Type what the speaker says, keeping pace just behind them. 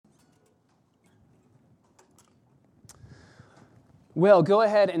Well, go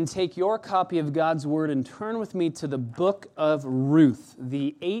ahead and take your copy of God's Word and turn with me to the book of Ruth,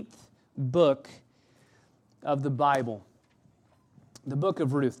 the 8th book of the Bible. The book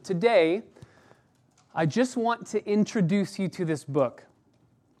of Ruth. Today, I just want to introduce you to this book.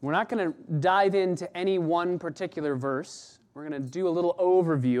 We're not going to dive into any one particular verse. We're going to do a little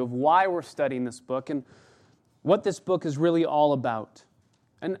overview of why we're studying this book and what this book is really all about.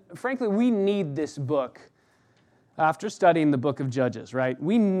 And frankly, we need this book after studying the book of Judges, right?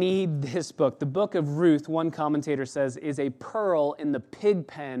 We need this book. The book of Ruth, one commentator says, is a pearl in the pig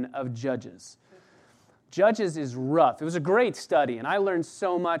pen of Judges. Judges is rough. It was a great study, and I learned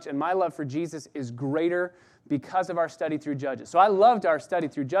so much, and my love for Jesus is greater because of our study through Judges. So I loved our study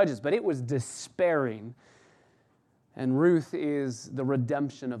through Judges, but it was despairing. And Ruth is the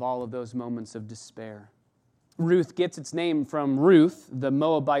redemption of all of those moments of despair. Ruth gets its name from Ruth, the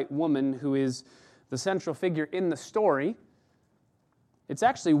Moabite woman who is the central figure in the story. It's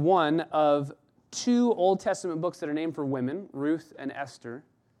actually one of two Old Testament books that are named for women, Ruth and Esther.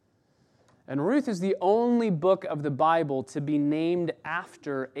 And Ruth is the only book of the Bible to be named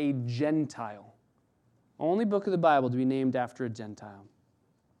after a Gentile. Only book of the Bible to be named after a Gentile.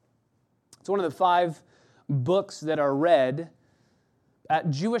 It's one of the 5 books that are read at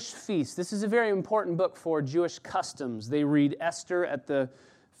Jewish feasts. This is a very important book for Jewish customs. They read Esther at the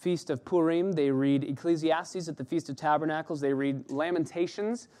Feast of Purim. They read Ecclesiastes at the Feast of Tabernacles. They read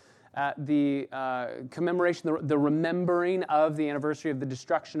Lamentations at the commemoration, the remembering of the anniversary of the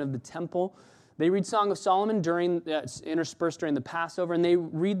destruction of the temple. They read Song of Solomon interspersed during the Passover, and they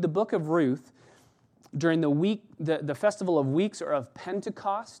read the book of Ruth during the week, the Festival of Weeks or of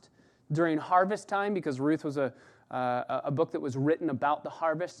Pentecost, during harvest time, because Ruth was a book that was written about the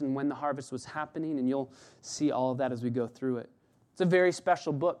harvest and when the harvest was happening, and you'll see all of that as we go through it. It's a very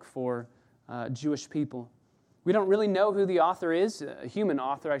special book for Jewish people. We don't really know who the author is, a human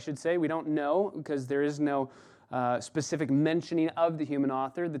author, I should say. We don't know because there is no specific mentioning of the human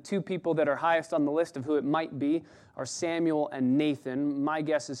author. The 2 people that are highest on the list of who it might be are Samuel and Nathan. My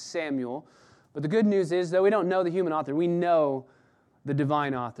guess is Samuel. But the good news is, though we don't know the human author, we know the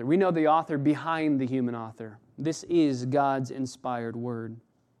divine author. We know the author behind the human author. This is God's inspired word.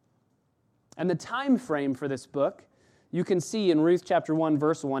 And the time frame for this book, you can see in Ruth chapter 1,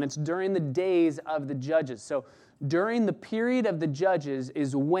 verse 1, it's during the days of the judges. So during the period of the judges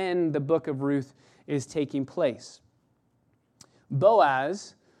is when the book of Ruth is taking place.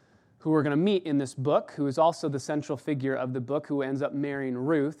 Boaz, who we're going to meet in this book, who is also the central figure of the book, who ends up marrying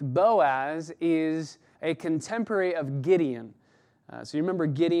Ruth, Boaz is a contemporary of Gideon. So you remember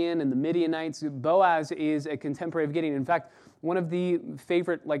Gideon and the Midianites. Boaz is a contemporary of Gideon. In fact, one of the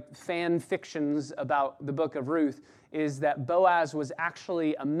favorite fan fictions about the book of Ruth is that Boaz was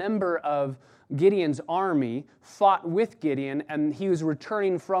actually a member of Gideon's army, fought with Gideon, and he was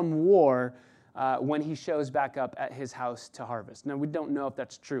returning from war when he shows back up at his house to harvest. Now, we don't know if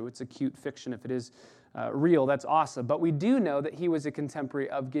that's true. It's a cute fiction. If it is real, that's awesome. But we do know that he was a contemporary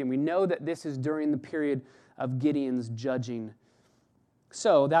of Gideon. We know that this is during the period of Gideon's judging.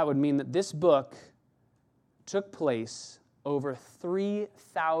 So that would mean that this book took place over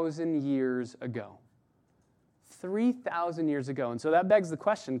 3,000 years ago. 3,000 years ago. And so that begs the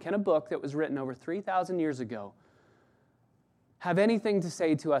question, can a book that was written over 3,000 years ago have anything to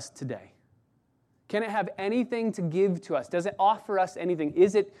say to us today? Can it have anything to give to us? Does it offer us anything?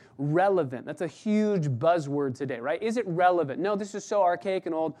 Is it relevant? That's a huge buzzword today, right? Is it relevant? No, this is so archaic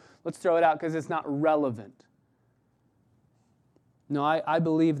and old. Let's throw it out because it's not relevant. No, I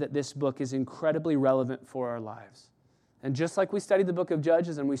believe that this book is incredibly relevant for our lives. And just like we studied the book of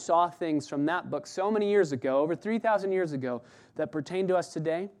Judges and we saw things from that book so many years ago, over 3,000 years ago, that pertain to us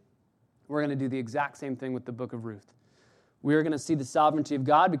today, we're going to do the exact same thing with the book of Ruth. We're going to see the sovereignty of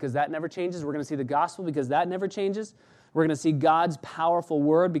God because that never changes. We're going to see the gospel because that never changes. We're going to see God's powerful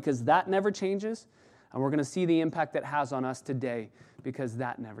word because that never changes. And we're going to see the impact that has on us today because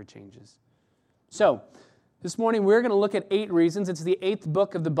that never changes. So, this morning, we're going to look at 8 reasons. It's the 8th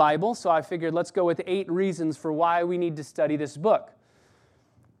book of the Bible, so I figured let's go with 8 reasons for why we need to study this book.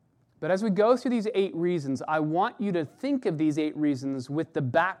 But as we go through these 8 reasons, I want you to think of these 8 reasons with the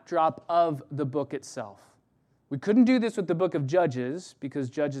backdrop of the book itself. We couldn't do this with the book of Judges,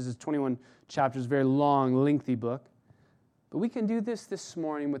 because Judges is 21 chapters, very long, lengthy book. But we can do this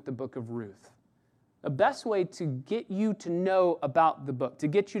morning with the book of Ruth. The best way to get you to know about the book, to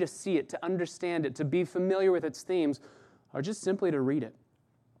get you to see it, to understand it, to be familiar with its themes, are just simply to read it.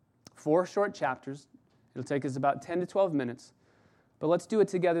 4 short chapters. It'll take us about 10 to 12 minutes. But let's do it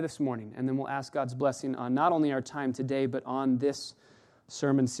together this morning, and then we'll ask God's blessing on not only our time today, but on this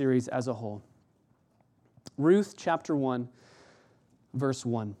sermon series as a whole. Ruth chapter 1. verse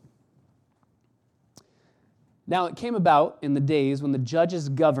 1. Now it came about in the days when the judges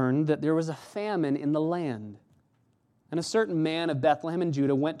governed that there was a famine in the land. And a certain man of Bethlehem in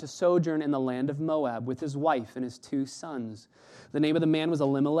Judah went to sojourn in the land of Moab with his wife and his 2 sons. The name of the man was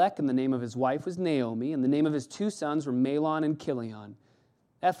Elimelech, and the name of his wife was Naomi, and the name of his 2 sons were Mahlon and Chilion,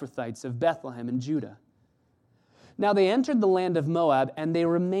 Ephrathites of Bethlehem in Judah. Now they entered the land of Moab, and they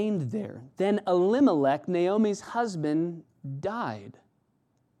remained there. Then Elimelech, Naomi's husband, died,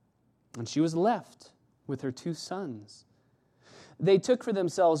 and she was left with her 2 sons. They took for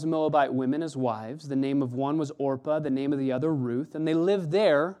themselves Moabite women as wives. The name of one was Orpah, the name of the other Ruth, and they lived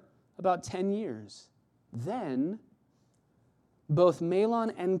there about 10 years. Then both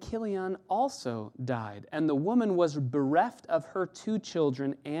Mahlon and Chilion also died, and the woman was bereft of her 2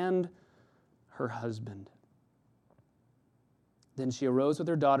 children and her husband. Then she arose with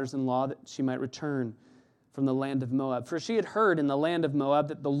her daughters-in-law that she might return from the land of Moab. For she had heard in the land of Moab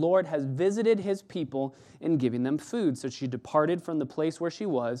that the Lord has visited his people in giving them food. So she departed from the place where she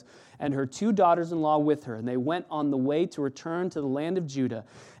was, and her 2 daughters-in-law with her. And they went on the way to return to the land of Judah.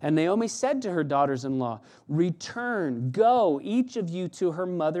 And Naomi said to her daughters-in-law, "Return, go, each of you to her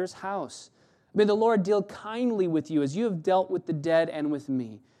mother's house. May the Lord deal kindly with you as you have dealt with the dead and with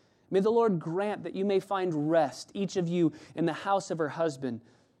me. May the Lord grant that you may find rest, each of you in the house of her husband."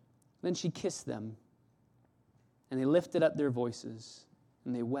 Then she kissed them. And they lifted up their voices,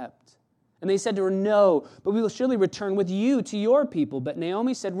 and they wept. And they said to her, "No, but we will surely return with you to your people." But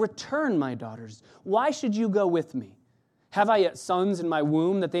Naomi said, "Return, my daughters. Why should you go with me? Have I yet sons in my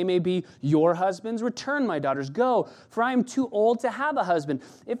womb that they may be your husbands? Return, my daughters, go, for I am too old to have a husband.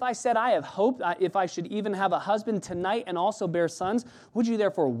 If I said I have hope, if I should even have a husband tonight and also bear sons, would you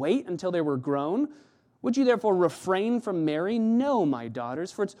therefore wait until they were grown? Would you therefore refrain from marrying? No, my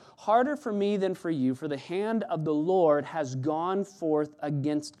daughters, for it's harder for me than for you, for the hand of the Lord has gone forth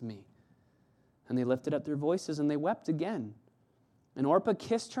against me." And they lifted up their voices, and they wept again. And Orpah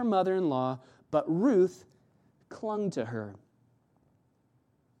kissed her mother-in-law, but Ruth clung to her.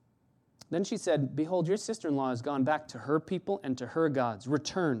 Then she said, "Behold, your sister-in-law has gone back to her people and to her gods.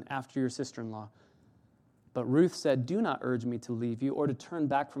 Return after your sister-in-law." But Ruth said, "Do not urge me to leave you or to turn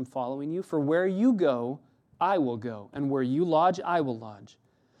back from following you, for where you go, I will go, and where you lodge, I will lodge.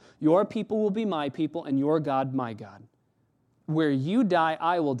 Your people will be my people, and your God my God. Where you die,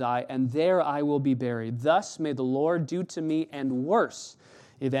 I will die, and there I will be buried. Thus may the Lord do to me, and worse,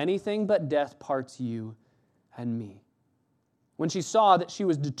 if anything but death parts you and me." When she saw that she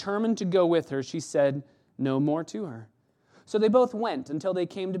was determined to go with her, she said no more to her. So they both went until they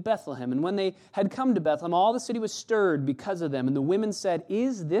came to Bethlehem. And when they had come to Bethlehem, all the city was stirred because of them. And the women said,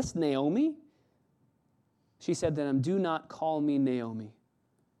 "Is this Naomi?" She said to them, "Do not call me Naomi.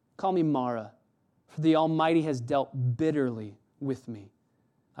 Call me Mara, for the Almighty has dealt bitterly with me.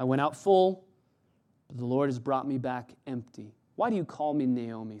 I went out full, but the Lord has brought me back empty. Why do you call me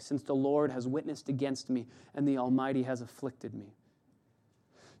Naomi, since the Lord has witnessed against me and the Almighty has afflicted me?"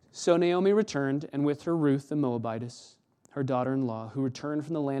 So Naomi returned, and with her Ruth the Moabitess, her daughter-in-law, who returned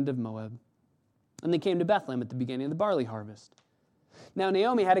from the land of Moab. And they came to Bethlehem at the beginning of the barley harvest. Now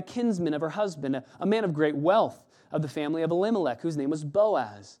Naomi had a kinsman of her husband, a man of great wealth, of the family of Elimelech, whose name was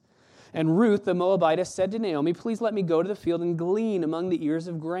Boaz. And Ruth the Moabitess said to Naomi, "Please let me go to the field and glean among the ears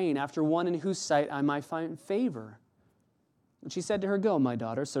of grain, after one in whose sight I might find favor." And she said to her, "Go, my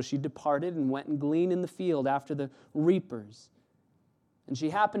daughter." So she departed and went and gleaned in the field after the reapers. And she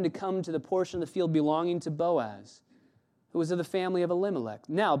happened to come to the portion of the field belonging to Boaz, who was of the family of Elimelech.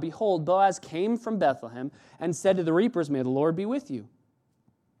 Now, behold, Boaz came from Bethlehem and said to the reapers, "May the Lord be with you."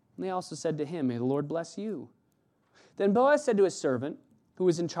 And they also said to him, "May the Lord bless you." Then Boaz said to his servant, who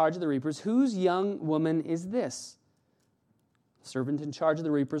was in charge of the reapers, "Whose young woman is this?" The servant in charge of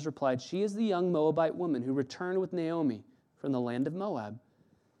the reapers replied, "She is the young Moabite woman who returned with Naomi from the land of Moab."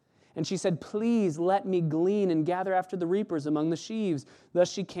 And she said, "Please let me glean and gather after the reapers among the sheaves."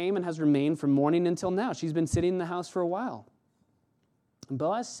 Thus she came and has remained from morning until now. She's been sitting in the house for a while. And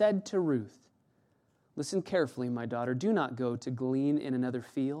Boaz said to Ruth, "Listen carefully, my daughter. Do not go to glean in another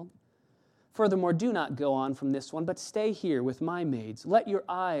field. Furthermore, do not go on from this one, but stay here with my maids. Let your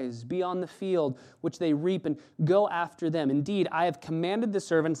eyes be on the field which they reap, and go after them. Indeed, I have commanded the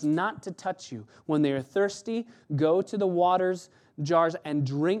servants not to touch you. When they are thirsty, go to the waters jars and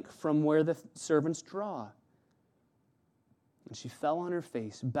drink from where the servants draw." And she fell on her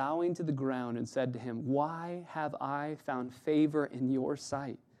face, bowing to the ground, and said to him, "Why have I found favor in your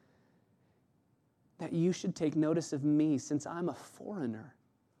sight, that you should take notice of me, since I'm a foreigner?"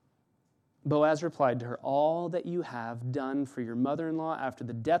 Boaz replied to her, "All that you have done for your mother-in-law after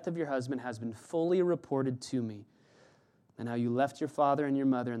the death of your husband has been fully reported to me. and how you left your father and your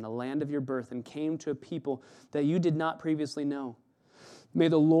mother in the land of your birth and came to a people that you did not previously know. May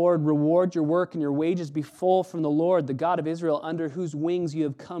the Lord reward your work and your wages be full from the Lord, the God of Israel, under whose wings you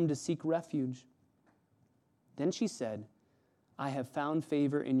have come to seek refuge." Then she said, "I have found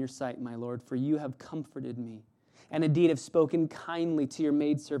favor in your sight, my Lord, for you have comforted me, and indeed have spoken kindly to your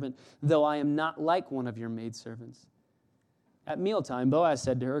maidservant, though I am not like one of your maidservants." At mealtime, Boaz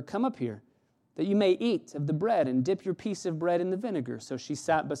said to her, "Come up here, that you may eat of the bread and dip your piece of bread in the vinegar." So she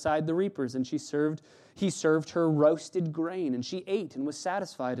sat beside the reapers, and he served her roasted grain, and she ate and was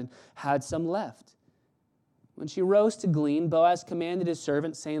satisfied and had some left. When she rose to glean, Boaz commanded his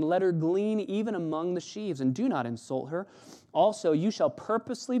servant, saying, "Let her glean even among the sheaves, and do not insult her. Also, you shall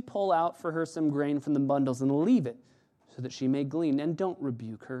purposely pull out for her some grain from the bundles and leave it, so that she may glean, and don't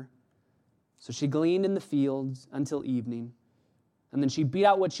rebuke her." So she gleaned in the fields until evening. And then she beat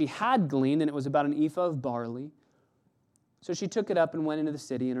out what she had gleaned, and it was about an ephah of barley. So she took it up and went into the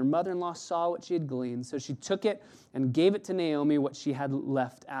city, and her mother-in-law saw what she had gleaned. So she took it and gave it to Naomi, what she had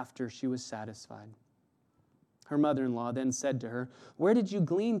left after she was satisfied. Her mother-in-law then said to her, "Where did you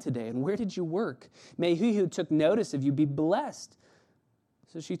glean today, and where did you work? May he who took notice of you be blessed."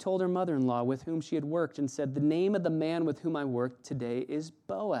 So she told her mother-in-law with whom she had worked and said, "The name of the man with whom I worked today is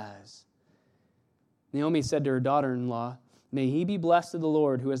Boaz." Naomi said to her daughter-in-law, "May he be blessed of the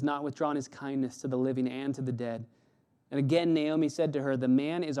Lord, who has not withdrawn his kindness to the living and to the dead." And again Naomi said to her, "The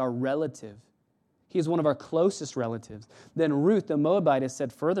man is our relative. He is one of our closest relatives." Then Ruth the Moabitess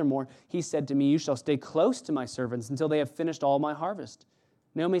said furthermore, "He said to me, 'You shall stay close to my servants until they have finished all my harvest.'"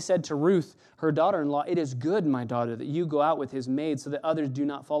 Naomi said to Ruth, her daughter-in-law, "It is good, my daughter, that you go out with his maid, so that others do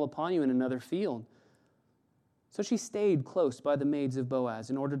not fall upon you in another field." So she stayed close by the maids of Boaz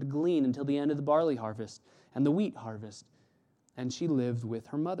in order to glean until the end of the barley harvest and the wheat harvest. And she lived with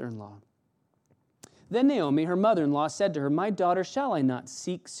her mother-in-law. Then Naomi, her mother-in-law, said to her, "My daughter, shall I not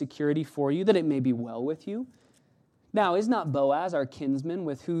seek security for you, that it may be well with you? Now is not Boaz our kinsman,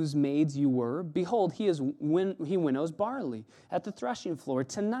 with whose maids you were? Behold, he winnows barley at the threshing floor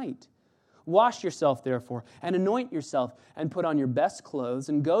tonight. Wash yourself, therefore, and anoint yourself, and put on your best clothes,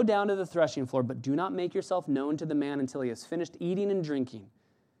 and go down to the threshing floor, but do not make yourself known to the man until he has finished eating and drinking.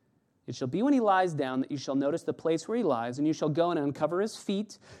 It shall be when he lies down that you shall notice the place where he lies, and you shall go and uncover his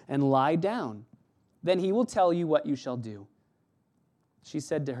feet and lie down. Then he will tell you what you shall do." She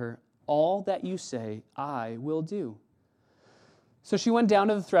said to her, "All that you say, I will do." So she went down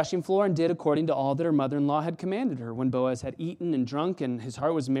to the threshing floor and did according to all that her mother-in-law had commanded her. When Boaz had eaten and drunk and his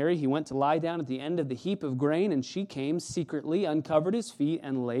heart was merry, he went to lie down at the end of the heap of grain, and she came secretly, uncovered his feet,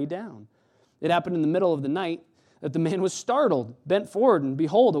 and lay down. It happened in the middle of the night that the man was startled, bent forward, and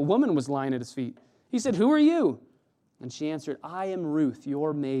behold, a woman was lying at his feet. He said, "Who are you?" And she answered, "I am Ruth,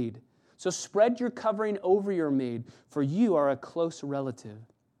 your maid. So spread your covering over your maid, for you are a close relative."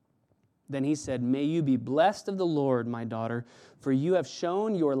 Then he said, "May you be blessed of the Lord, my daughter, for you have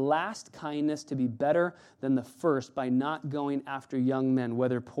shown your last kindness to be better than the first by not going after young men,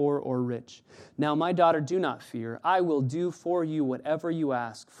 whether poor or rich. Now, my daughter, do not fear. I will do for you whatever you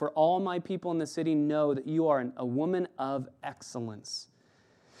ask, for all my people in the city know that you are a woman of excellence.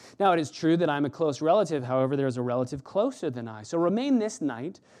 Now, it is true that I am a close relative. However, there is a relative closer than I. So remain this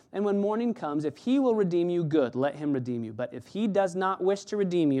night, and when morning comes, if he will redeem you, good, let him redeem you. But if he does not wish to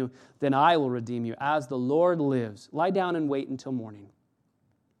redeem you, then I will redeem you, as the Lord lives. Lie down and wait until morning."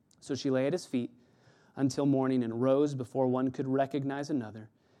 So she lay at his feet until morning and rose before one could recognize another.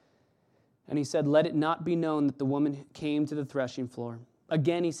 And he said, "Let it not be known that the woman came to the threshing floor."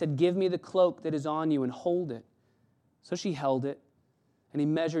 Again he said, "Give me the cloak that is on you and hold it." So she held it. And he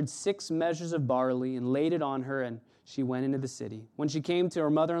measured 6 measures of barley and laid it on her, and she went into the city. When she came to her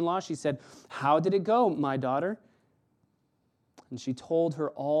mother-in-law, she said, "How did it go, my daughter?" And she told her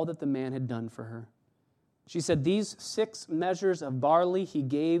all that the man had done for her. She said, "These 6 measures of barley he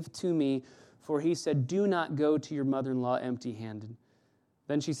gave to me, for he said, 'Do not go to your mother-in-law empty-handed.'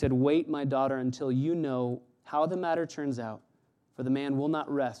 Then she said, 'Wait, my daughter, until you know how the matter turns out, for the man will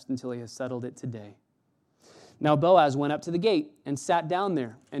not rest until he has settled it today.' Now Boaz went up to the gate and sat down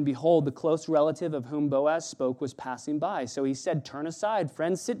there, and behold, the close relative of whom Boaz spoke was passing by. So he said, 'Turn aside,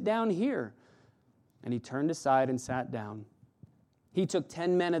 friend, sit down here.' And he turned aside and sat down. He took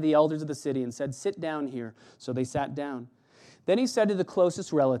 10 men of the elders of the city and said, 'Sit down here.' So they sat down. Then he said to the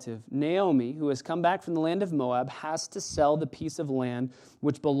closest relative, 'Naomi, who has come back from the land of Moab, has to sell the piece of land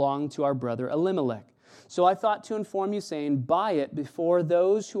which belonged to our brother Elimelech. So I thought to inform you, saying, buy it before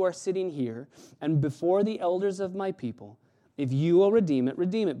those who are sitting here and before the elders of my people. If you will redeem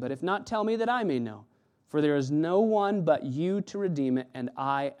it. But if not, tell me that I may know. For there is no one but you to redeem it, and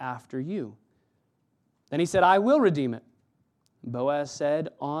I after you.' Then he said, 'I will redeem it.' Boaz said,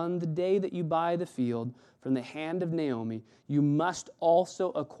 "On the day that you buy the field from the hand of Naomi, you must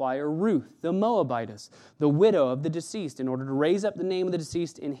also acquire Ruth, the Moabitess, the widow of the deceased, in order to raise up the name of the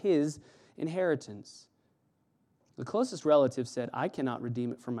deceased in his inheritance." The closest relative said, "I cannot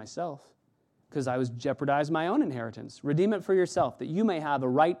redeem it for myself, because I would jeopardize my own inheritance. Redeem it for yourself, that you may have a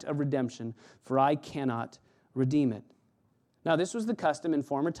right of redemption, for I cannot redeem it." Now, this was the custom in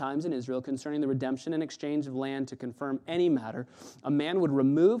former times in Israel concerning the redemption and exchange of land to confirm any matter. A man would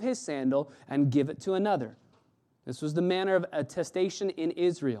remove his sandal and give it to another. This was the manner of attestation in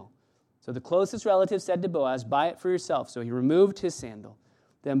Israel. So the closest relative said to Boaz, "Buy it for yourself." So he removed his sandal.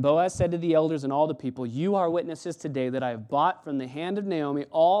 Then Boaz said to the elders and all the people, "You are witnesses today that I have bought from the hand of Naomi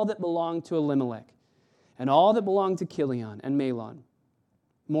all that belonged to Elimelech, and all that belonged to Chilion and Mahlon.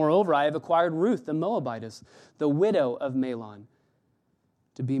 Moreover, I have acquired Ruth the Moabitess, the widow of Mahlon,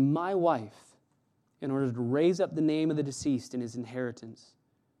 to be my wife, in order to raise up the name of the deceased in his inheritance,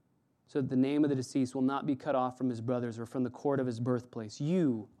 so that the name of the deceased will not be cut off from his brothers or from the court of his birthplace.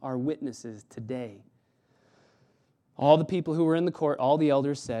 You are witnesses today." All the people who were in the court, all the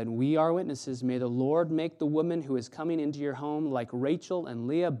elders said, "We are witnesses. May the Lord make the woman who is coming into your home like Rachel and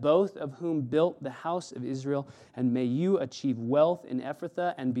Leah, both of whom built the house of Israel, and may you achieve wealth in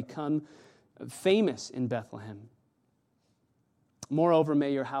Ephrathah and become famous in Bethlehem. Moreover,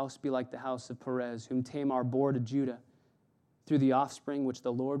 may your house be like the house of Perez, whom Tamar bore to Judah, through the offspring which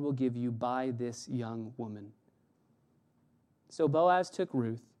the Lord will give you by this young woman." So Boaz took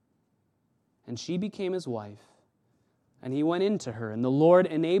Ruth, and she became his wife. And he went into her, and the Lord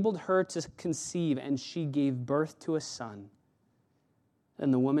enabled her to conceive, and she gave birth to a son.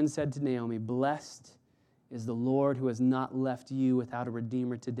 And the woman said to Naomi, "Blessed is the Lord who has not left you without a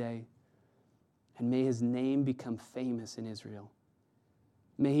redeemer today, and may his name become famous in Israel.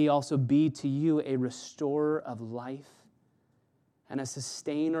 May he also be to you a restorer of life and a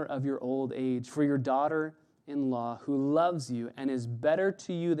sustainer of your old age. For your daughter-in-law, who loves you and is better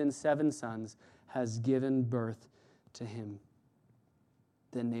to you than 7 sons, has given birth to him."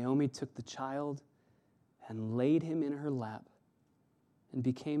 Then Naomi took the child and laid him in her lap and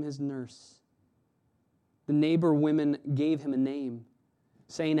became his nurse. The neighbor women gave him a name,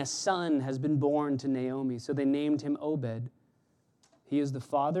 saying, "A son has been born to Naomi." So they named him Obed. He is the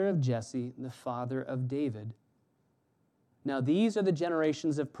father of Jesse, the father of David. Now these are the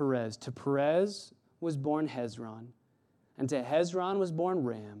generations of Perez. To Perez was born Hezron, and to Hezron was born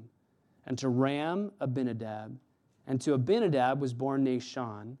Ram, and to Ram Abinadab, and to Abinadab was born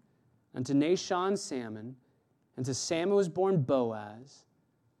Nahshon, and to Nahshon Salmon, and to Salmon was born Boaz,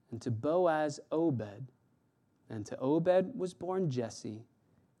 and to Boaz Obed, and to Obed was born Jesse,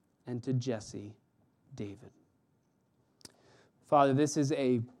 and to Jesse David. Father, this is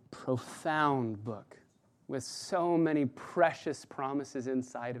a profound book with so many precious promises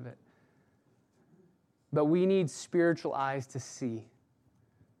inside of it. But we need spiritual eyes to see.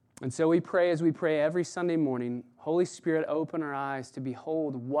 And so we pray, as we pray every Sunday morning, Holy Spirit, open our eyes to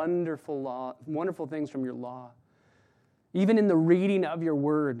behold wonderful things from your law. Even in the reading of your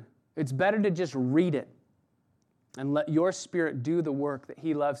word, it's better to just read it and let your Spirit do the work that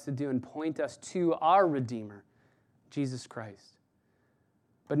he loves to do and point us to our Redeemer, Jesus Christ.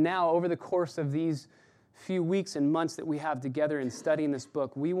 But now, over the course of these few weeks and months that we have together in studying this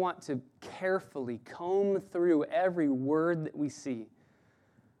book, we want to carefully comb through every word that we see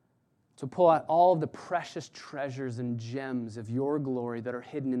to pull out all of the precious treasures and gems of your glory that are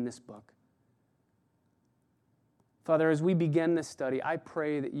hidden in this book. Father, as we begin this study, I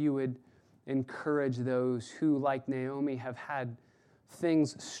pray that you would encourage those who, like Naomi, have had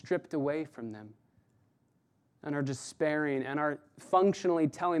things stripped away from them and are despairing and are functionally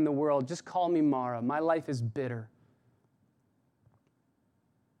telling the world, "Just call me Mara. My life is bitter."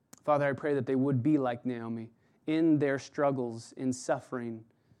 Father, I pray that they would be like Naomi in their struggles, in suffering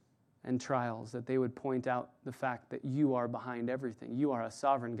and trials, that they would point out the fact that you are behind everything. You are a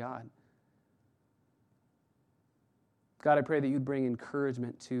sovereign God. God, I pray that you'd bring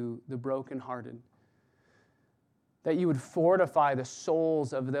encouragement to the brokenhearted, that you would fortify the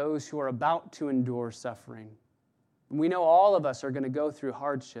souls of those who are about to endure suffering. We know all of us are going to go through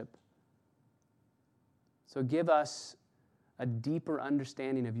hardship. So give us a deeper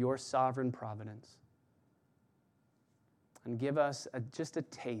understanding of your sovereign providence. And give us just a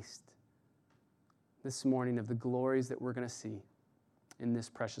taste this morning of the glories that we're going to see in this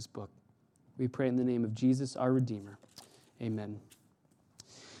precious book. We pray in the name of Jesus, our Redeemer. Amen.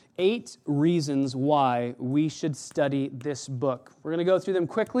 8 reasons why we should study this book. We're going to go through them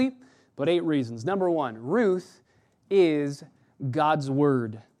quickly, but 8 reasons. Number 1, Ruth is God's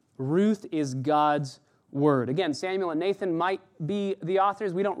Word. Ruth is God's Word. Again, Samuel and Nathan might be the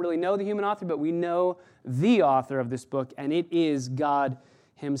authors. We don't really know the human author, but we know the author of this book, and it is God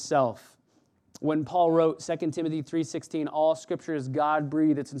himself. When Paul wrote 2 Timothy 3:16, all Scripture is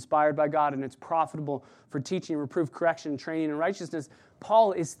God-breathed, it's inspired by God, and it's profitable for teaching, reproof, correction, training in righteousness,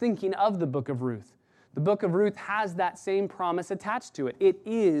 Paul is thinking of the book of Ruth. The book of Ruth has that same promise attached to it. It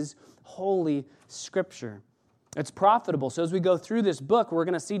is Holy Scripture. It's profitable. So as we go through this book, we're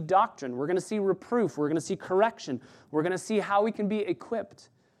going to see doctrine. We're going to see reproof. We're going to see correction. We're going to see how we can be equipped.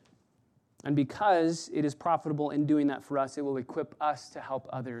 And because it is profitable in doing that for us, it will equip us to help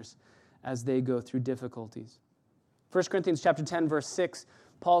others as they go through difficulties. 1 Corinthians chapter 10, verse 6,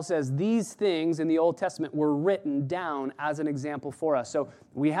 Paul says, these things in the Old Testament were written down as an example for us. So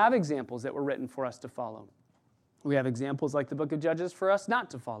we have examples that were written for us to follow. We have examples like the book of Judges for us not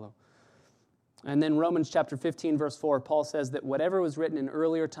to follow. And then Romans chapter 15, verse 4, Paul says that whatever was written in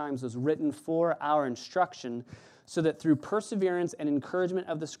earlier times was written for our instruction, so that through perseverance and encouragement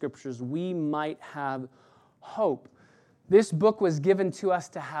of the Scriptures, we might have hope. This book was given to us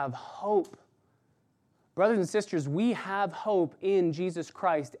to have hope. Brothers and sisters, we have hope in Jesus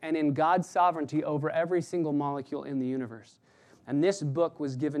Christ and in God's sovereignty over every single molecule in the universe. And this book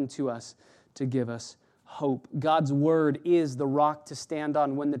was given to us to give us hope. God's word is the rock to stand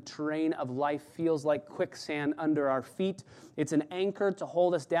on when the terrain of life feels like quicksand under our feet. It's an anchor to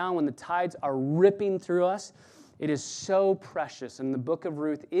hold us down when the tides are ripping through us. It is so precious, and the book of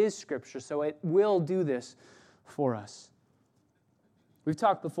Ruth is Scripture, so it will do this for us. We've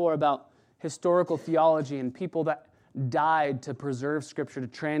talked before about historical theology and people that died to preserve Scripture, to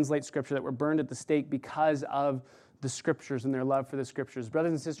translate Scripture, that were burned at the stake because of the Scriptures and their love for the Scriptures.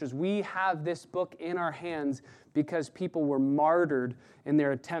 Brothers and sisters, we have this book in our hands because people were martyred in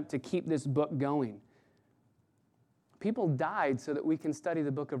their attempt to keep this book going. People died so that we can study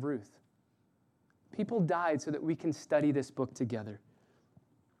the book of Ruth. People died so that we can study this book together.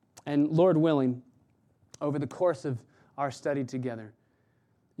 And Lord willing, over the course of our study together,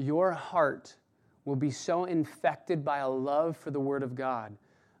 your heart will be so infected by a love for the Word of God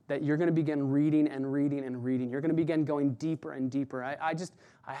that you're going to begin reading and reading and reading. You're going to begin going deeper and deeper.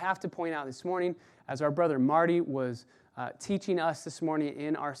 I have to point out this morning, as our brother Marty was teaching us this morning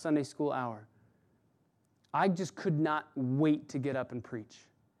in our Sunday school hour, I just could not wait to get up and preach.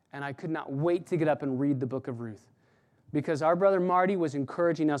 And I could not wait to get up and read the book of Ruth. Because our brother Marty was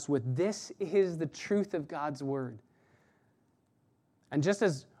encouraging us with, this is the truth of God's word. And just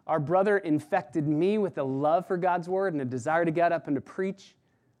as our brother infected me with a love for God's word and a desire to get up and to preach,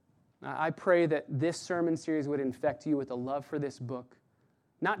 I pray that this sermon series would infect you with a love for this book.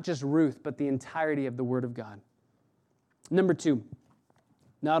 Not just Ruth, but the entirety of the Word of God. Number two,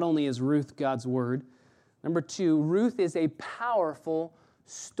 not only is Ruth God's Word, number two, Ruth is a powerful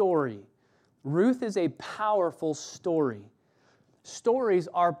story. Ruth is a powerful story. Stories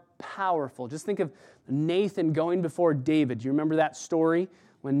are powerful. Just think of Nathan going before David. Do you remember that story?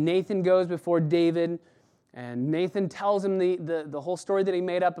 When Nathan goes before David, and Nathan tells him the whole story that he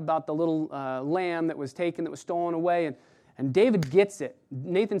made up about the little lamb that was taken, that was stolen away, and David gets it.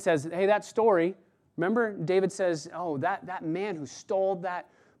 Nathan says, hey, that story, remember? David says, oh, that man who stole that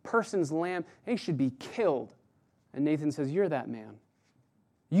person's lamb, he should be killed. And Nathan says, you're that man.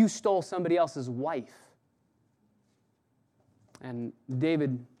 You stole somebody else's wife. And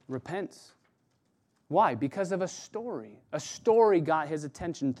David repents. Why? Because of a story. A story got his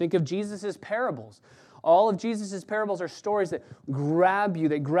attention. Think of Jesus' parables. All of Jesus' parables are stories that grab you.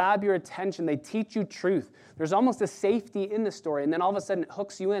 They grab your attention. They teach you truth. There's almost a safety in the story, and then all of a sudden it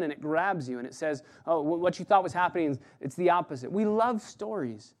hooks you in and it grabs you, and it says, oh, what you thought was happening, it's the opposite. We love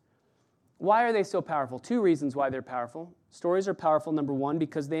stories. Why are they so powerful? Two reasons why they're powerful. Stories are powerful, number one,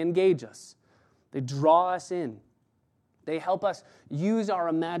 because they engage us. They draw us in. They help us use our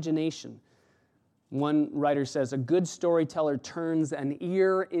imagination. One writer says, a good storyteller turns an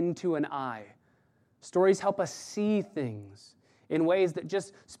ear into an eye. Stories help us see things in ways that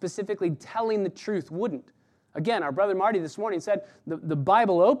just specifically telling the truth wouldn't. Again, our brother Marty this morning said the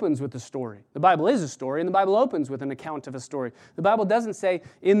Bible opens with a story. The Bible is a story, and the Bible opens with an account of a story. The Bible doesn't say,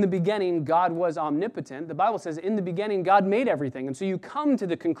 in the beginning, God was omnipotent. The Bible says, in the beginning, God made everything. And so you come to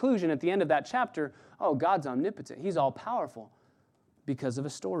the conclusion at the end of that chapter, oh, God's omnipotent. He's all-powerful because of a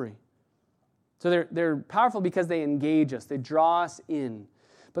story. So they're powerful because they engage us. They draw us in.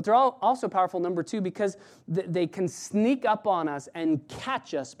 But they're also powerful, number two, because they can sneak up on us and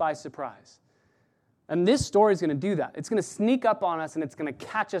catch us by surprise. And this story is going to do that. It's going to sneak up on us and it's going to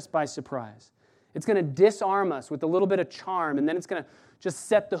catch us by surprise. It's going to disarm us with a little bit of charm, and then it's going to just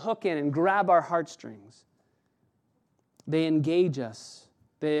set the hook in and grab our heartstrings. They engage us.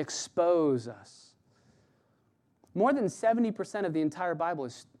 They expose us. More than 70% of the entire Bible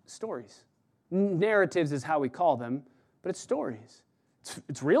is stories. Narratives is how we call them, but it's stories.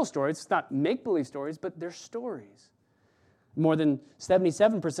 It's real stories. It's not make-believe stories, but they're stories. More than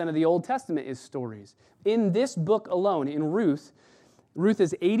 77% of the Old Testament is stories. In this book alone, in Ruth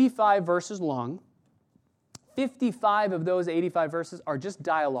is 85 verses long. 55 of those 85 verses are just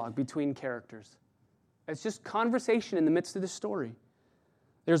dialogue between characters. It's just conversation in the midst of the story.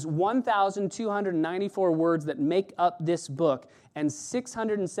 There's 1,294 words that make up this book, and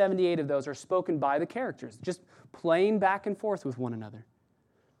 678 of those are spoken by the characters, just playing back and forth with one another.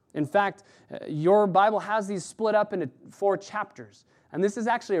 In fact, your Bible has these split up into 4 chapters. And this is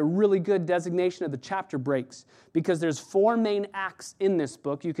actually a really good designation of the chapter breaks because there's 4 main acts in this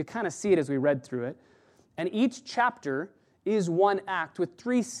book. You could kind of see it as we read through it. And each chapter is one act with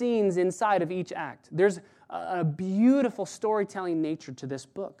 3 scenes inside of each act. There's a beautiful storytelling nature to this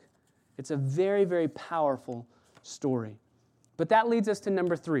book. It's a very, very powerful story. But that leads us to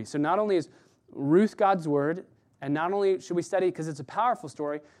number 3. So not only is Ruth God's Word, and not only should we study it because it's a powerful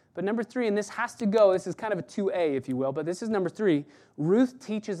story, but number 3, and this has to go, this is kind of a 2A, if you will, but this is number 3, Ruth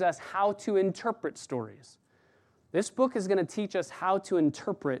teaches us how to interpret stories. This book is going to teach us how to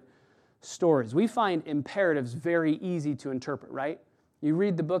interpret stories. We find imperatives very easy to interpret, right? You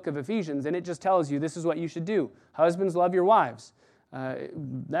read the book of Ephesians, and it just tells you this is what you should do. Husbands, love your wives.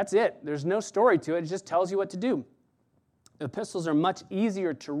 That's it. There's no story to it. It just tells you what to do. Epistles are much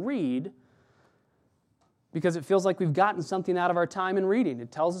easier to read because it feels like we've gotten something out of our time in reading. It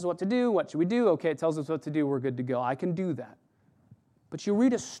tells us what to do. What should we do? Okay, it tells us what to do. We're good to go. I can do that. But you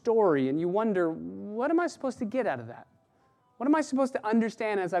read a story and you wonder, what am I supposed to get out of that? What am I supposed to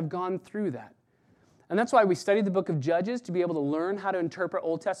understand as I've gone through that? And that's why we studied the book of Judges to be able to learn how to interpret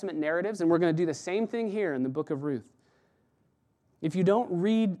Old Testament narratives, and we're going to do the same thing here in the book of Ruth. If you don't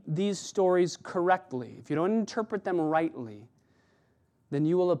read these stories correctly, if you don't interpret them rightly, then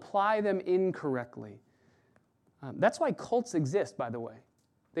you will apply them incorrectly. That's why cults exist, by the way.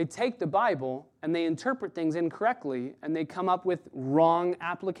 They take the Bible and they interpret things incorrectly, and they come up with wrong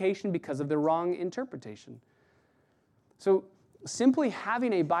application because of their wrong interpretation. So simply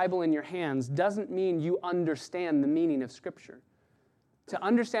having a Bible in your hands doesn't mean you understand the meaning of Scripture. To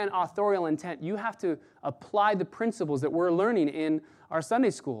understand authorial intent, you have to apply the principles that we're learning in our Sunday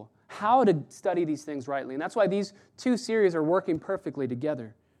school, how to study these things rightly. And that's why these 2 series are working perfectly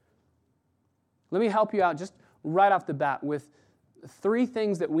together. Let me help you out just right off the bat with 3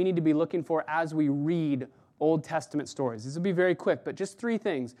 things that we need to be looking for as we read Old Testament stories. This will be very quick, but just 3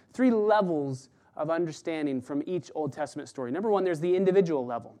 things, 3 levels of understanding from each Old Testament story. Number 1, there's the individual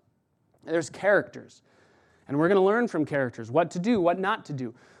level. There's characters. And we're going to learn from characters what to do, what not to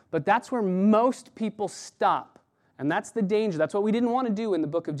do. But that's where most people stop. And that's the danger. That's what we didn't want to do in the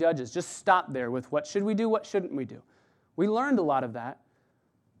book of Judges. Just stop there with what should we do, what shouldn't we do. We learned a lot of that.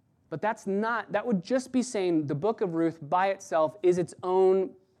 But that would just be saying the book of Ruth by itself is its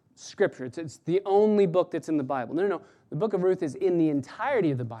own scripture. It's the only book that's in the Bible. No. The book of Ruth is in the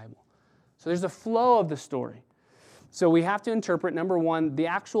entirety of the Bible. So there's a flow of the story. So we have to interpret, number 1, the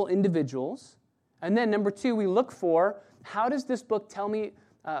actual individuals. And then number 2, we look for, how does this book tell me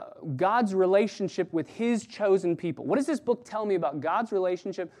God's relationship with His chosen people? What does this book tell me about God's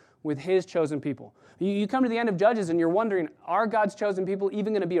relationship with His chosen people? You come to the end of Judges and you're wondering, are God's chosen people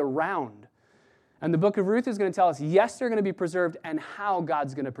even going to be around? And the book of Ruth is going to tell us, yes, they're going to be preserved, and how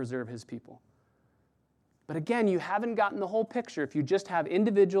God's going to preserve His people. But again, you haven't gotten the whole picture if you just have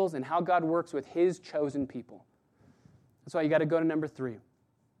individuals and how God works with His chosen people. That's why you got to go to number 3.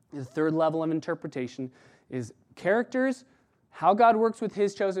 The 3rd level of interpretation is characters, how God works with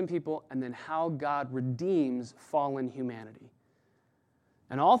His chosen people, and then how God redeems fallen humanity.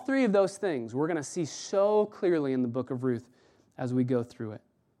 And all 3 of those things we're going to see so clearly in the book of Ruth as we go through it.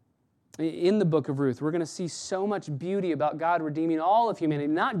 In the book of Ruth, we're going to see so much beauty about God redeeming all of humanity,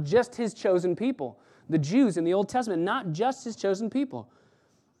 not just His chosen people. The Jews in the Old Testament, not just His chosen people.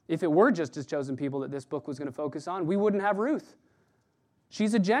 If it were just His chosen people that this book was going to focus on, we wouldn't have Ruth.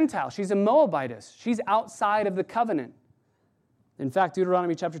 She's a Gentile. She's a Moabitess. She's outside of the covenant. In fact,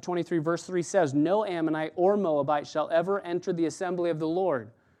 Deuteronomy chapter 23, verse 3 says, "No Ammonite or Moabite shall ever enter the assembly of the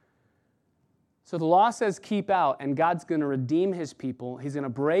Lord." So the law says keep out, and God's going to redeem His people. He's going to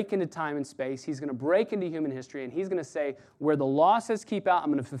break into time and space. He's going to break into human history, and He's going to say, where the law says keep out,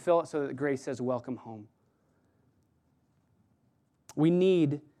 I'm going to fulfill it so that grace says welcome home. We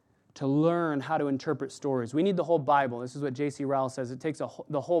need to learn how to interpret stories. We need the whole Bible. This is what J.C. Rowell says. It takes the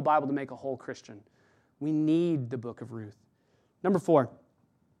whole Bible to make a whole Christian. We need the book of Ruth. Number 4.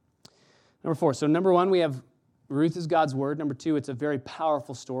 So number 1, we have Ruth is God's word. Number 2, it's a very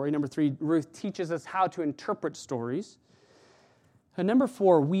powerful story. Number 3, Ruth teaches us how to interpret stories. And number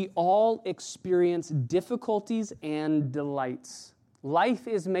 4, we all experience difficulties and delights. Life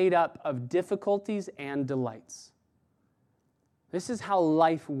is made up of difficulties and delights. This is how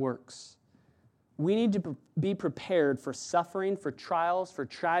life works. We need to be prepared for suffering, for trials, for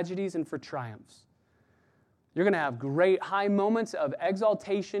tragedies, and for triumphs. You're going to have great high moments of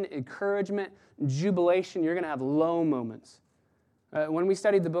exaltation, encouragement, jubilation. You're going to have low moments. When we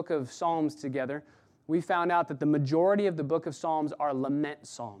studied the book of Psalms together, we found out that the majority of the book of Psalms are lament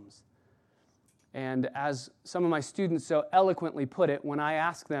psalms. And as some of my students so eloquently put it, when I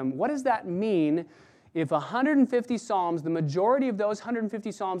ask them, what does that mean if 150 psalms, the majority of those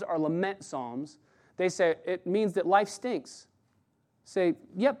 150 psalms are lament psalms, they say, it means that life stinks. Say,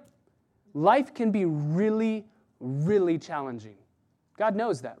 yep, life can be really, really challenging. God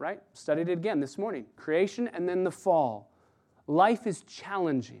knows that, right? Studied it again this morning. Creation and then the fall. Life is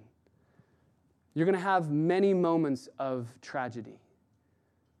challenging. You're going to have many moments of tragedy.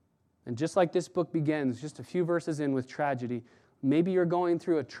 And just like this book begins, just a few verses in with tragedy, maybe you're going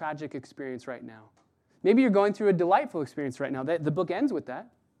through a tragic experience right now. Maybe you're going through a delightful experience right now. The book ends with that.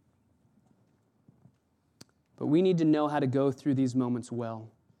 But we need to know how to go through these moments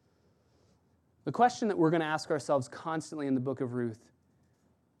well. The question that we're going to ask ourselves constantly in the book of Ruth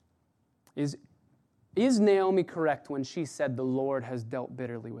is Naomi correct when she said, "The Lord has dealt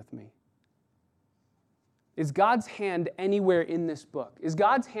bitterly with me"? Is God's hand anywhere in this book? Is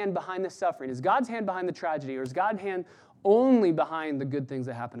God's hand behind the suffering? Is God's hand behind the tragedy? Or is God's hand only behind the good things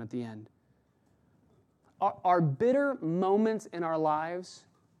that happen at the end? Are bitter moments in our lives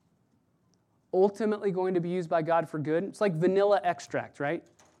ultimately going to be used by God for good? It's like vanilla extract, right?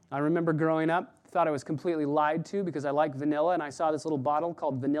 I remember growing up, thought I was completely lied to because I like vanilla, and I saw this little bottle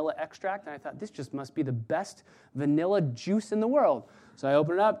called vanilla extract, and I thought, this just must be the best vanilla juice in the world. So I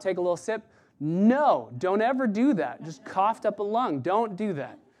open it up, take a little sip. No, don't ever do that. Just coughed up a lung. Don't do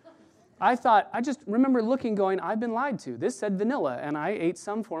that. I just remember looking, going, I've been lied to. This said vanilla, and I ate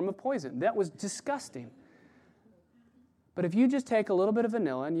some form of poison. That was disgusting. But if you just take a little bit of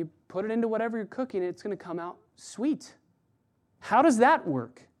vanilla and you put it into whatever you're cooking, it's going to come out sweet. How does that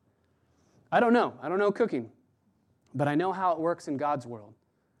work? I don't know. I don't know cooking. But I know how it works in God's world.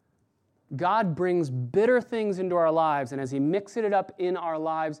 God brings bitter things into our lives, and as He mixes it up in our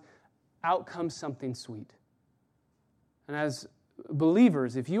lives, out comes something sweet. And as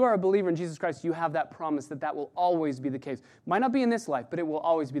believers, if you are a believer in Jesus Christ, you have that promise that that will always be the case. Might not be in this life, but it will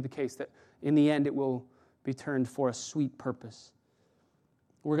always be the case that in the end it will be turned for a sweet purpose.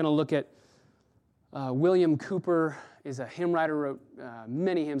 We're going to look at William Cooper is a hymn writer, wrote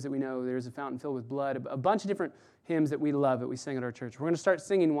many hymns that we know. There's a Fountain Filled with Blood, a bunch of different hymns that we love that we sing at our church. We're going to start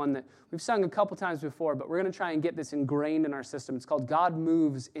singing one that we've sung a couple times before, but we're going to try and get this ingrained in our system. It's called God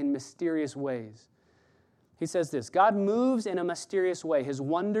Moves in Mysterious Ways. He says this: God moves in a mysterious way, His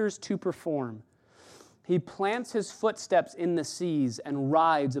wonders to perform. He plants His footsteps in the seas and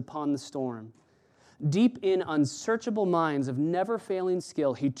rides upon the storm. Deep in unsearchable minds of never-failing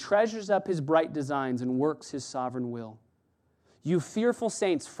skill, He treasures up His bright designs and works His sovereign will. You fearful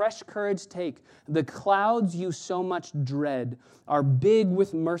saints, fresh courage take. The clouds you so much dread are big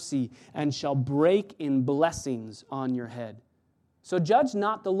with mercy and shall break in blessings on your head. So judge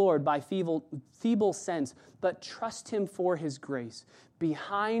not the Lord by feeble sense, but trust Him for His grace.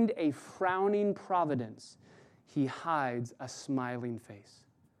 Behind a frowning providence, He hides a smiling face.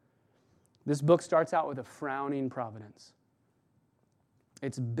 This book starts out with a frowning providence.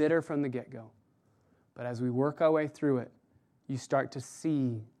 It's bitter from the get-go. But as we work our way through it, you start to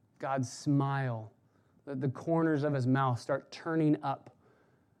see God's smile. The corners of His mouth start turning up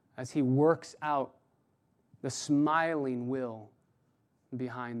as He works out the smiling will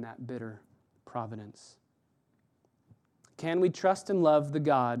behind that bitter providence. Can we trust and love the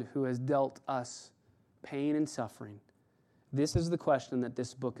God who has dealt us pain and suffering? This is the question that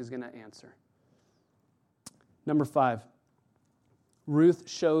this book is going to answer. Number 5, Ruth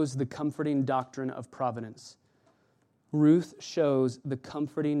shows the comforting doctrine of providence. Ruth shows the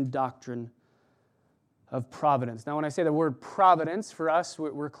comforting doctrine of providence. Now, when I say the word providence, for us,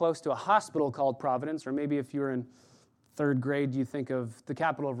 we're close to a hospital called Providence, or maybe if you're in 3rd grade, you think of the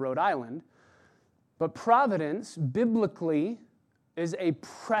capital of Rhode Island. But providence, biblically, is a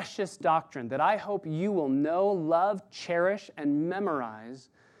precious doctrine that I hope you will know, love, cherish, and memorize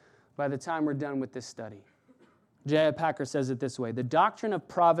by the time we're done with this study. J.I. Packer says it this way: the doctrine of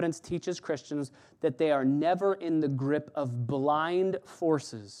providence teaches Christians that they are never in the grip of blind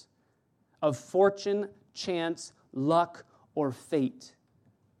forces, of fortune, chance, luck, or fate.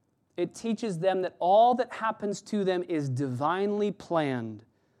 it teaches them that all that happens to them is divinely planned,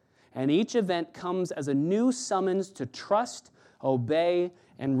 and each event comes as a new summons to trust, obey,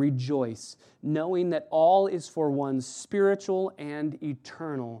 and rejoice, knowing that all is for one's spiritual and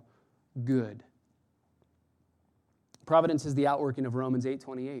eternal good. Providence is the outworking of Romans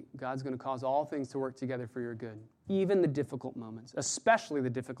 8:28. God's going to cause all things to work together for your good, even the difficult moments, especially the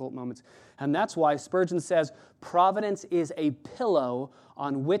difficult moments. And that's why Spurgeon says, providence is a pillow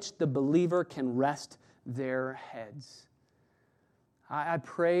on which the believer can rest their heads. I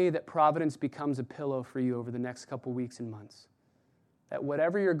pray that providence becomes a pillow for you over the next couple weeks and months. That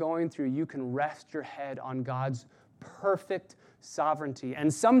whatever you're going through, you can rest your head on God's perfect sovereignty.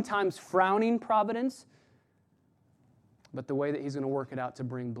 And sometimes frowning providence, but the way that He's going to work it out to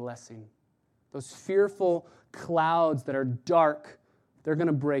bring blessing. Those fearful clouds that are dark, they're going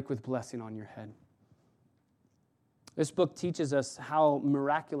to break with blessing on your head. This book teaches us how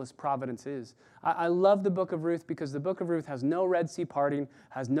miraculous providence is. I love the book of Ruth because the book of Ruth has no Red Sea parting,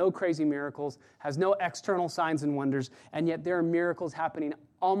 has no crazy miracles, has no external signs and wonders, and yet there are miracles happening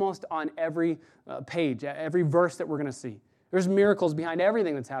almost on every page, every verse that we're going to see. There's miracles behind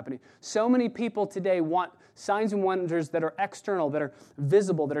everything that's happening. So many people today want signs and wonders that are external, that are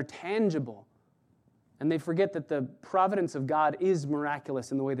visible, that are tangible. And they forget that the providence of God is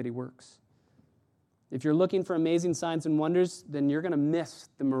miraculous in the way that He works. If you're looking for amazing signs and wonders, then you're going to miss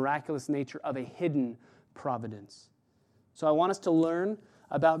the miraculous nature of a hidden providence. So I want us to learn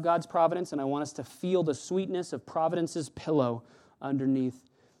about God's providence, and I want us to feel the sweetness of providence's pillow underneath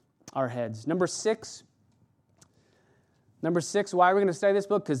our heads. Number six, why are we going to study this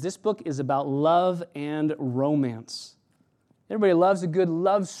book? Because this book is about love and romance. Everybody loves a good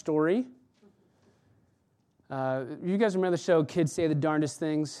love story. You guys remember the show Kids Say the Darndest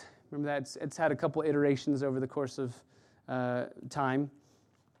Things? Remember that? It's had a couple iterations over the course of time.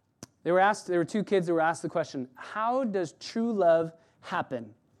 There were two kids that were asked the question, how does true love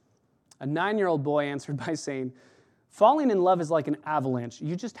happen? A 9-year-old boy answered by saying, falling in love is like an avalanche.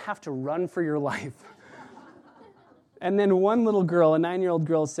 You just have to run for your life. And then one little girl, a 9-year-old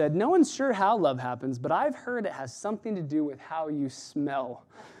girl, said, no one's sure how love happens, but I've heard it has something to do with how you smell.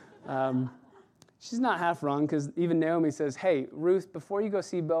 She's not half wrong, because even Naomi says, hey, Ruth, before you go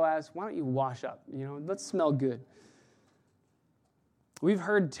see Boaz, why don't you wash up? Let's smell good. We've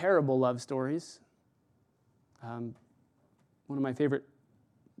heard terrible love stories. One of my favorite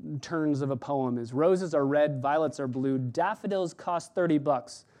turns of a poem is, roses are red, violets are blue, daffodils cost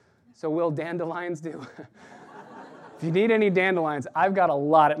 $30. So will dandelions do? If you need any dandelions, I've got a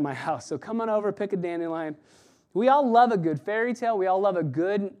lot at my house. So come on over, pick a dandelion. We all love a good fairy tale. We all love a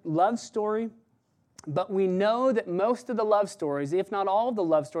good love story. But we know that most of the love stories, if not all of the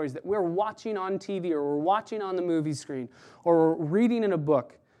love stories that we're watching on TV or we're watching on the movie screen or we're reading in a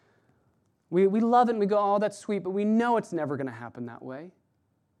book, we love it and we go, oh, that's sweet, but we know it's never going to happen that way.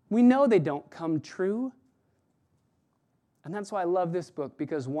 We know they don't come true. And that's why I love this book,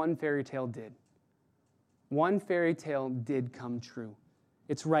 because one fairy tale did. One fairy tale did come true.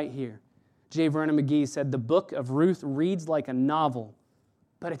 It's right here. J. Vernon McGee said, the book of Ruth reads like a novel,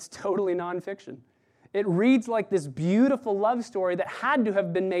 but it's totally nonfiction. It reads like this beautiful love story that had to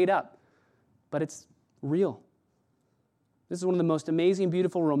have been made up, but it's real. This is one of the most amazing,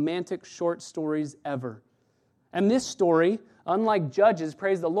 beautiful, romantic short stories ever. And this story, unlike Judges,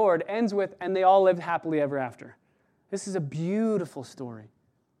 praise the Lord, ends with, and they all lived happily ever after. This is a beautiful story.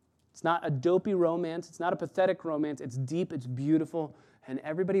 It's not a dopey romance. It's not a pathetic romance. It's deep, it's beautiful, and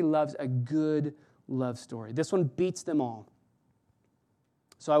everybody loves a good love story. This one beats them all.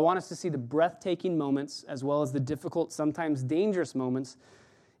 So I want us to see the breathtaking moments as well as the difficult, sometimes dangerous moments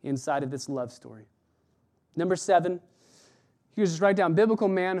inside of this love story. Number 7, you just write down biblical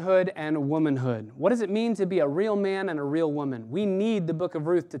manhood and womanhood. What does it mean to be a real man and a real woman? We need the book of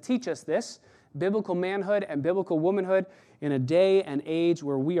Ruth to teach us this, biblical manhood and biblical womanhood, in a day and age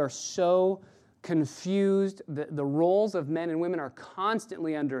where we are so confused. The roles of men and women are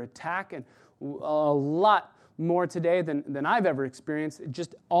constantly under attack, and a lot more today than I've ever experienced,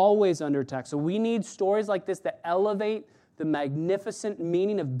 just always under attack. So we need stories like this that elevate the magnificent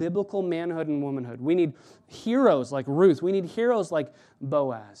meaning of biblical manhood and womanhood. We need heroes like Ruth. We need heroes like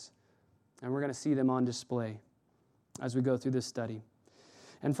Boaz. And we're going to see them on display as we go through this study.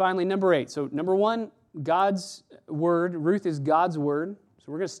 And finally, number 8. So number 1, God's Word. Ruth is God's Word.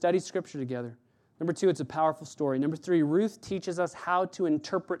 So we're going to study Scripture together. Number 2, it's a powerful story. Number 3, Ruth teaches us how to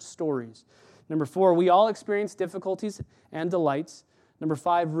interpret stories. Number 4, we all experience difficulties and delights. Number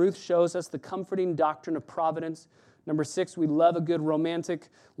 5, Ruth shows us the comforting doctrine of providence. Number 6, we love a good romantic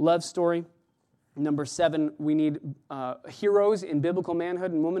love story. Number 7, we need heroes in biblical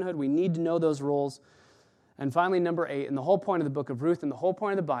manhood and womanhood. We need to know those roles. And finally, number 8, and the whole point of the book of Ruth and the whole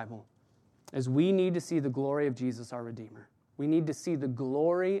point of the Bible is we need to see the glory of Jesus, our Redeemer. We need to see the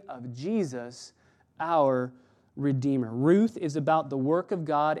glory of Jesus, our Redeemer. Ruth is about the work of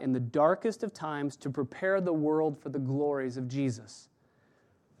God in the darkest of times to prepare the world for the glories of Jesus.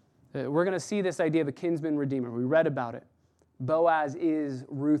 We're going to see this idea of a kinsman redeemer. We read about it. Boaz is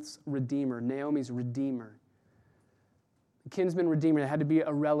Ruth's redeemer, Naomi's redeemer. The kinsman redeemer had to be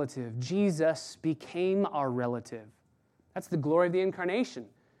a relative. Jesus became our relative. That's the glory of the incarnation.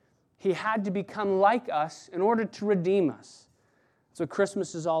 He had to become like us in order to redeem us. That's what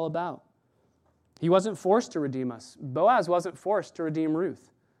Christmas is all about. He wasn't forced to redeem us. Boaz wasn't forced to redeem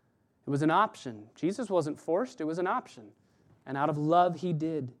Ruth. It was an option. Jesus wasn't forced. It was an option. And out of love, he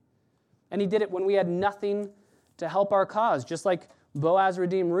did. And he did it when we had nothing to help our cause, just like Boaz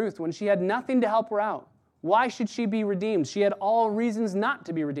redeemed Ruth when she had nothing to help her out. Why should she be redeemed? She had all reasons not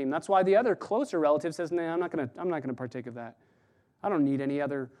to be redeemed. That's why the other closer relative says, "Nah, I'm not going to partake of that. I don't need any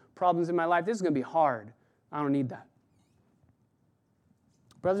other problems in my life. This is going to be hard. I don't need that."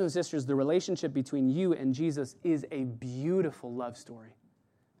 Brothers and sisters, the relationship between you and Jesus is a beautiful love story.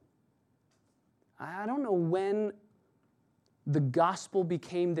 I don't know when the gospel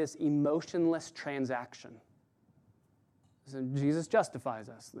became this emotionless transaction. So Jesus justifies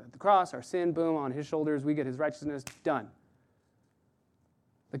us. At the cross, our sin, boom, on his shoulders, we get his righteousness, done.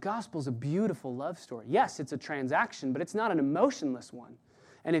 The gospel is a beautiful love story. Yes, it's a transaction, but it's not an emotionless one.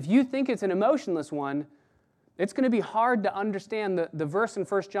 And if you think it's an emotionless one, it's going to be hard to understand the verse in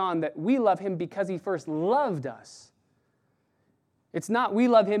 1 John that we love him because he first loved us. It's not we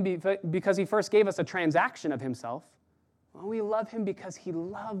love him because he first gave us a transaction of himself. Well, we love him because he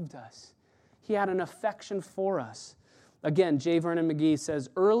loved us. He had an affection for us. Again, J. Vernon McGee says,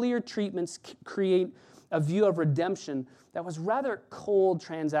 earlier treatments create a view of redemption that was rather cold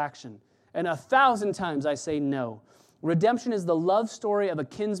transaction. And 1,000 times I say no. Redemption is the love story of a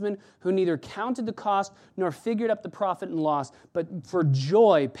kinsman who neither counted the cost nor figured up the profit and loss, but for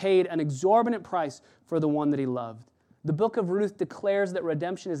joy paid an exorbitant price for the one that he loved. The book of Ruth declares that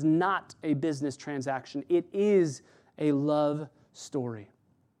redemption is not a business transaction. It is a love story.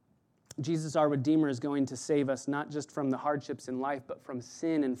 Jesus, our Redeemer, is going to save us not just from the hardships in life, but from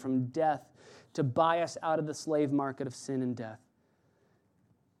sin and from death, to buy us out of the slave market of sin and death.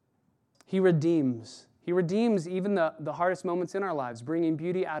 He redeems. He redeems even the hardest moments in our lives, bringing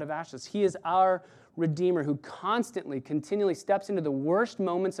beauty out of ashes. He is our Redeemer who constantly, continually steps into the worst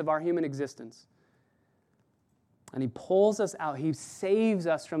moments of our human existence. And he pulls us out. He saves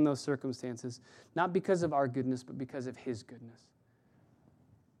us from those circumstances, not because of our goodness, but because of his goodness.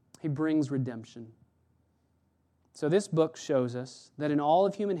 He brings redemption. So this book shows us that in all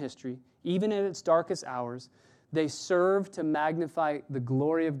of human history, even in its darkest hours, they serve to magnify the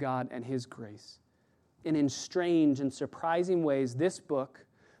glory of God and his grace. And in strange and surprising ways, this book,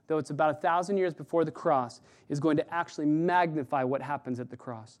 though it's about 1,000 years before the cross, is going to actually magnify what happens at the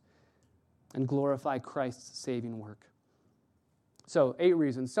cross and glorify Christ's saving work. So, 8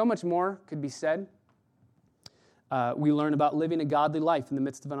 reasons. So much more could be said. We learn about living a godly life in the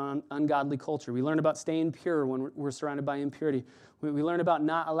midst of an ungodly culture. We learn about staying pure when we're surrounded by impurity. We learn about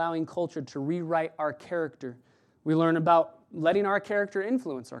not allowing culture to rewrite our character. We learn about letting our character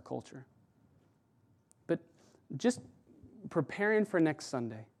influence our culture. But just preparing for next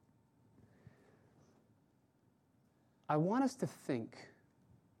Sunday, I want us to think,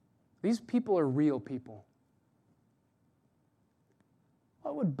 these people are real people.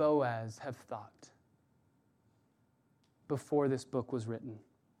 What would Boaz have thought before this book was written?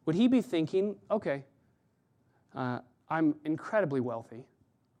 Would he be thinking, okay, I'm incredibly wealthy.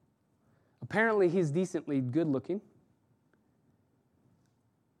 Apparently he's decently good looking.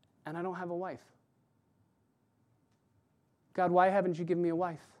 And I don't have a wife. God, why haven't you given me a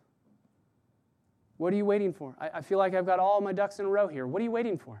wife? What are you waiting for? I feel like I've got all my ducks in a row here. What are you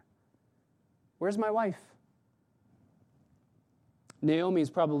waiting for? Where's my wife? Naomi is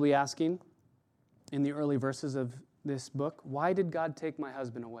probably asking in the early verses of this book, why did God take my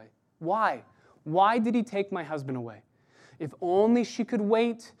husband away? Why? Why did he take my husband away? If only she could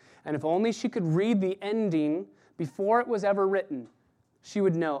wait, and if only she could read the ending before it was ever written, she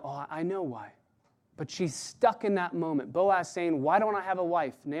would know, oh, I know why. But she's stuck in that moment. Boaz saying, why don't I have a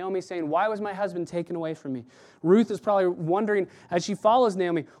wife? Naomi saying, why was my husband taken away from me? Ruth is probably wondering, as she follows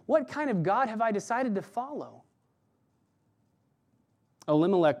Naomi, what kind of God have I decided to follow?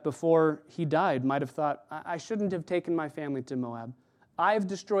 Elimelech, before he died, might have thought, I shouldn't have taken my family to Moab. I've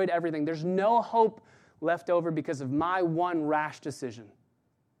destroyed everything. There's no hope left over because of my one rash decision.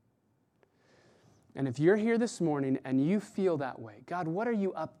 And if you're here this morning and you feel that way, God, what are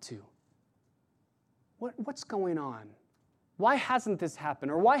you up to? What's going on? Why hasn't this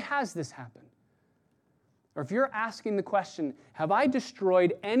happened? Or why has this happened? Or if you're asking the question, have I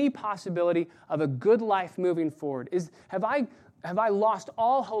destroyed any possibility of a good life moving forward? Have I lost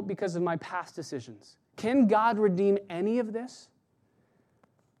all hope because of my past decisions? Can God redeem any of this?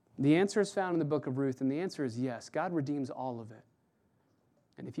 The answer is found in the book of Ruth, and the answer is yes. God redeems all of it.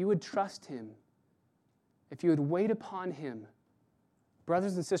 And if you would trust him, if you would wait upon him,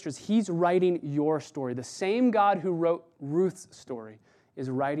 brothers and sisters, he's writing your story. The same God who wrote Ruth's story is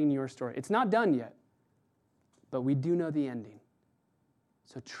writing your story. It's not done yet, but we do know the ending.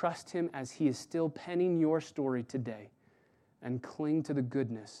 So trust him as he is still penning your story today, and cling to the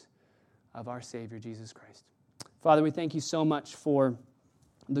goodness of our Savior, Jesus Christ. Father, we thank you so much for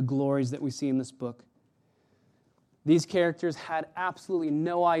the glories that we see in this book. These characters had absolutely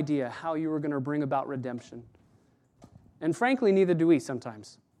no idea how you were going to bring about redemption. And frankly, neither do we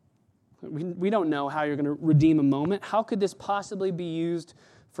sometimes. We don't know how you're going to redeem a moment. How could this possibly be used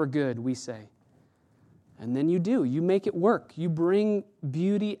for good, we say. And then you do. You make it work. You bring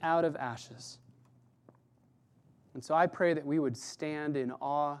beauty out of ashes. And so I pray that we would stand in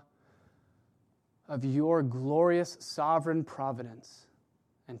awe of your glorious sovereign providence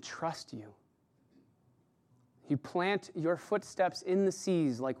and trust you. You plant your footsteps in the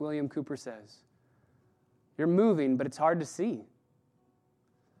seas, like William Cooper says. You're moving, but it's hard to see.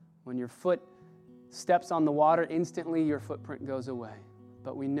 When your foot steps on the water, instantly your footprint goes away.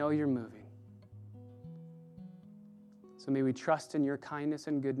 But we know you're moving. So may we trust in your kindness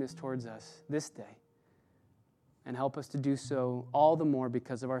and goodness towards us this day, and help us to do so all the more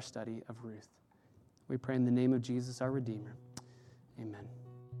because of our study of Ruth. We pray in the name of Jesus, our Redeemer. Amen.